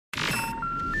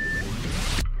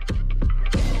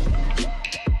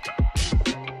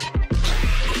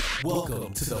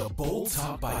to the Bold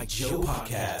Talk by Joe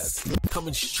podcast,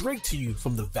 coming straight to you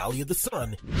from the Valley of the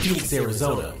Sun, Phoenix,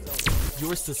 Arizona,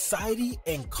 your society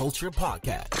and culture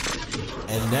podcast.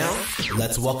 And now,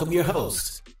 let's welcome your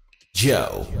host,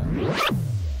 Joe.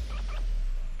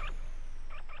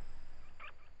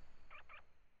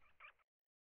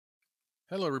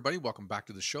 Hello, everybody. Welcome back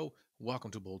to the show.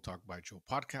 Welcome to Bold Talk by Joe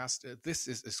podcast. This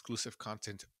is exclusive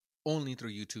content only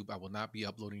through YouTube. I will not be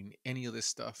uploading any of this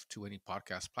stuff to any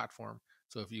podcast platform.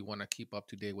 So if you want to keep up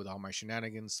to date with all my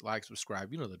shenanigans, like,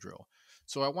 subscribe, you know the drill.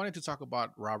 So I wanted to talk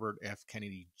about Robert F.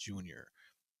 Kennedy Jr.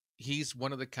 He's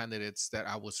one of the candidates that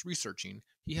I was researching.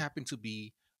 He happened to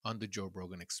be on the Joe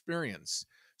Rogan Experience.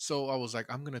 So I was like,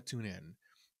 I'm going to tune in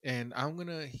and I'm going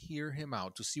to hear him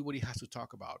out to see what he has to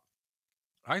talk about.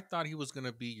 I thought he was going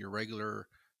to be your regular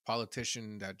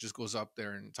politician that just goes up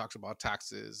there and talks about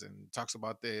taxes and talks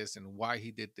about this and why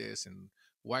he did this and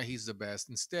why he's the best.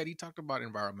 Instead, he talked about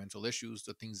environmental issues,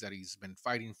 the things that he's been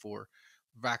fighting for,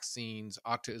 vaccines,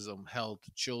 autism, health,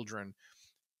 children,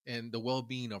 and the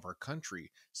well-being of our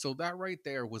country. So that right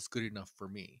there was good enough for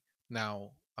me.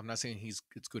 Now, I'm not saying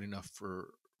it's good enough for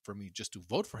me just to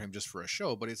vote for him just for a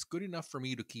show, but it's good enough for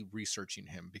me to keep researching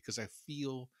him because I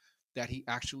feel that he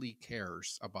actually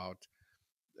cares about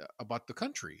the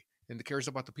country and cares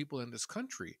about the people in this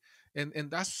country.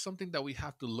 And that's something that we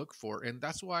have to look for. And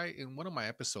that's why in one of my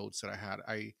episodes that I had,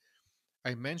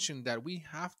 I mentioned that we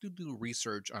have to do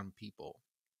research on people,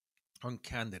 on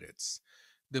candidates.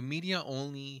 The media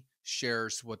only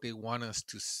shares what they want us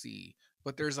to see,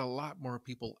 but there's a lot more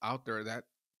people out there that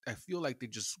I feel like they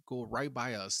just go right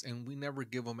by us and we never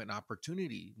give them an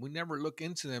opportunity. We never look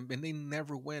into them and they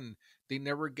never win. They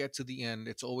never get to the end.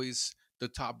 It's always the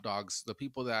top dogs, the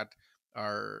people that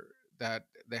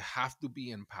they have to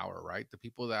be in power, right? The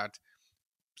people that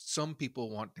some people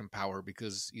want in power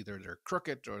because either they're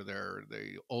crooked or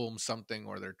they owe them something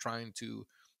or they're trying to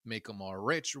make them all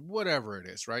rich or whatever it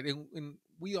is, right? And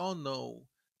we all know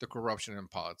the corruption in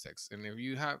politics. And if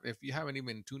you haven't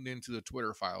even tuned into the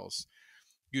Twitter files,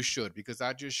 you should, because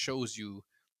that just shows you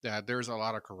that there's a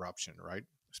lot of corruption, right?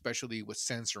 Especially with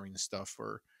censoring stuff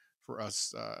for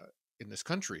us in this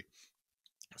country.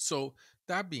 So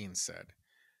that being said,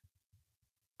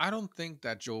 I don't think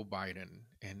that Joe Biden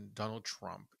and Donald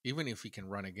Trump, even if he can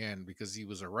run again because he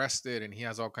was arrested and he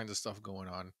has all kinds of stuff going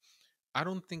on, I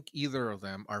don't think either of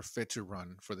them are fit to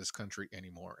run for this country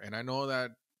anymore. And I know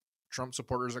that Trump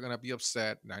supporters are going to be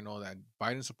upset, and I know that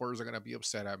Biden supporters are going to be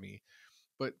upset at me,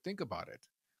 but think about it.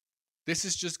 This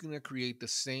is just going to create the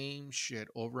same shit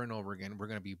over and over again. We're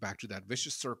going to be back to that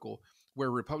vicious circle where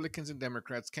Republicans and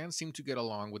Democrats can't seem to get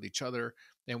along with each other,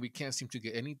 and we can't seem to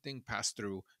get anything passed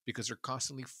through because they're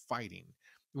constantly fighting.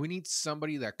 We need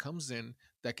somebody that comes in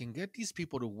that can get these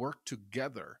people to work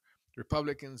together,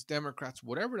 Republicans, Democrats,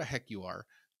 whatever the heck you are,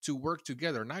 to work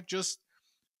together, not just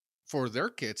for their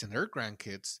kids and their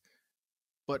grandkids,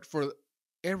 but for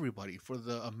everybody, for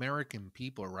the American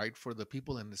people, right? For the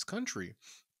people in this country.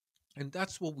 And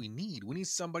that's what we need. We need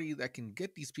somebody that can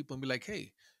get these people and be like,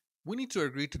 hey, we need to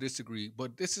agree to disagree,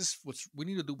 but this is we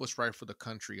need to do what's right for the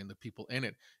country and the people in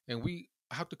it. And we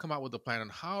have to come out with a plan on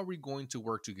how are we going to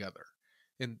work together.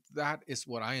 And that is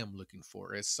what I am looking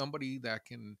for, is somebody that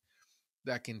can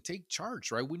take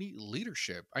charge, right? We need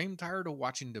leadership. I am tired of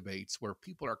watching debates where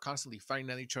people are constantly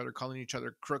fighting at each other, calling each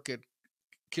other crooked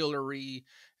Hillary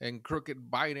and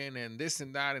crooked Biden and this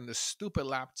and that and the stupid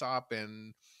laptop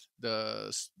and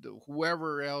the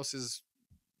whoever else is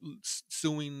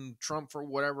suing Trump for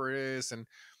whatever it is. And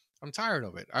I'm tired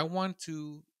of it. I want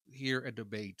to hear a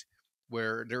debate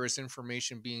where there is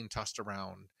information being tossed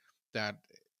around that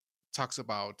talks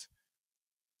about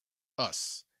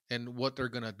us and what they're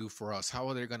going to do for us. How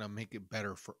are they going to make it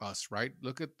better for us, right?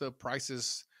 Look at the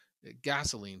prices,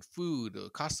 gasoline, food, the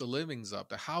cost of living's up,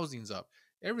 the housing's up,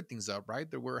 everything's up,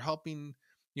 right? That we're helping,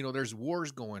 there's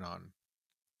wars going on.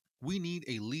 We need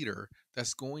a leader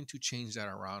that's going to change that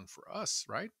around for us,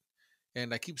 right?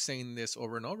 And I keep saying this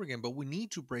over and over again, but we need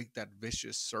to break that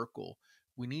vicious circle.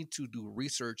 We need to do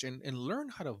research and learn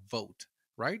how to vote,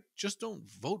 right? Just don't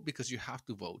vote because you have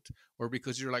to vote or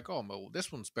because you're like, oh, well,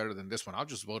 this one's better than this one. I'll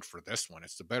just vote for this one.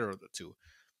 It's the better of the two.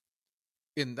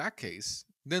 In that case,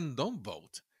 then don't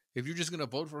vote. If you're just going to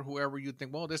vote for whoever you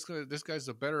think, well, this guy's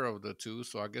the better of the two,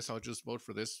 so I guess I'll just vote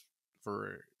for this,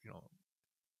 for,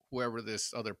 whoever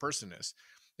this other person is.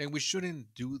 And we shouldn't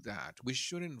do that. We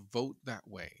shouldn't vote that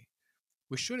way.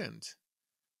 We shouldn't,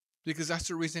 because that's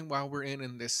the reason why we're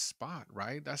in this spot,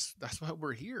 right? That's why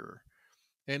we're here.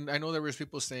 And I know there was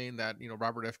people saying that,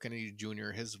 Robert F. Kennedy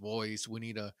Jr., his voice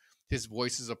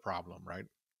is a problem, right?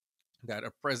 That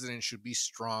a president should be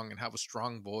strong and have a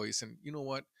strong voice. And you know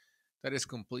what? That is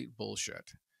complete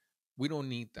bullshit. We don't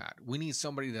need that. We need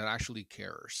somebody that actually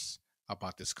cares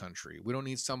about this country. We don't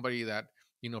need somebody that,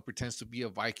 pretends to be a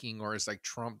Viking, or is like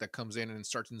Trump that comes in and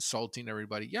starts insulting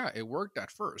everybody. Yeah, it worked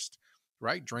at first,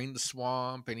 right? Drain the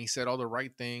swamp, and he said all the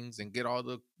right things and get all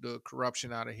the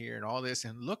corruption out of here and all this.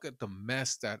 And look at the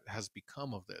mess that has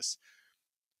become of this.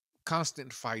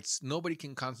 Constant fights. Nobody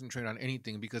can concentrate on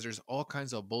anything because there's all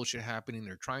kinds of bullshit happening.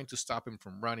 They're trying to stop him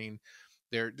from running.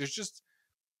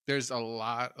 There's a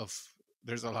lot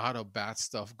of bad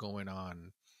stuff going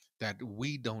on that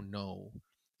we don't know.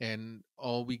 And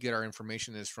all we get our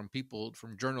information is from people,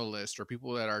 from journalists or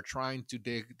people that are trying to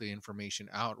dig the information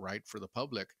out, right, for the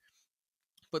public.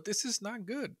 But this is not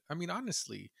good. I mean,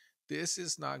 honestly, this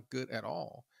is not good at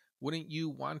all. Wouldn't you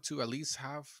want to at least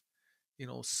have,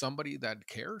 somebody that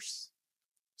cares?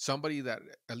 Somebody that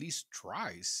at least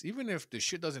tries, even if the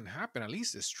shit doesn't happen, at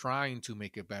least is trying to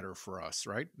make it better for us,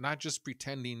 right? Not just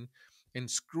pretending and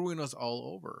screwing us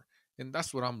all over. And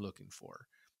that's what I'm looking for.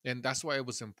 And that's why it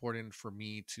was important for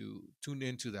me to tune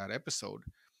into that episode,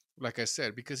 like I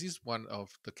said, because he's one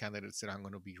of the candidates that I'm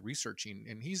going to be researching.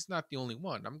 And he's not the only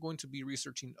one. I'm going to be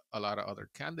researching a lot of other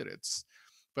candidates,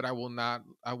 but I will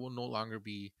no longer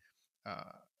be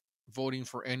voting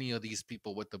for any of these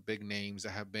people with the big names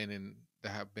that have been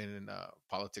in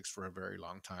politics for a very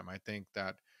long time. I think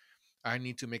that I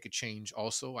need to make a change.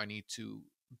 Also, I need to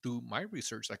do my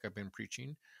research like I've been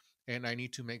preaching, and I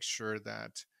need to make sure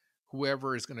that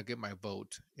whoever is going to get my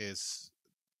vote is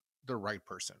the right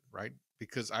person, right?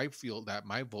 Because I feel that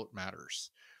my vote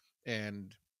matters,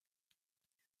 and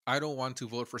I don't want to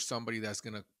vote for somebody that's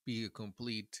going to be a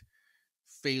complete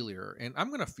failure, and I'm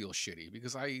going to feel shitty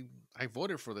because I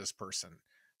voted for this person.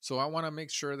 So I want to make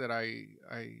sure that I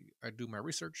do my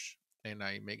research, and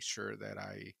I make sure that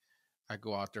I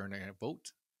go out there and I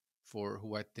vote for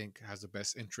who I think has the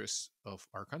best interests of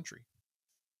our country.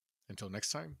 Until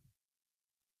next time,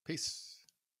 peace.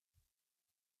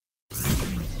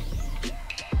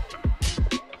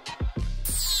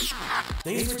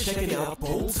 Thanks for checking out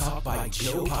Bold Talk by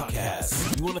Joe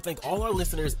podcast. We want to thank all our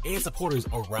listeners and supporters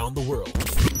around the world.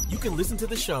 You can listen to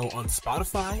the show on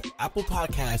Spotify, Apple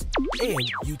Podcasts, and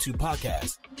YouTube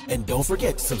Podcasts. And don't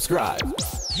forget to subscribe.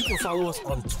 You can follow us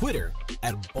on Twitter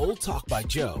at Bold Talk by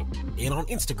Joe and on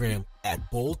Instagram at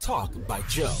Bold Talk by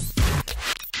Joe.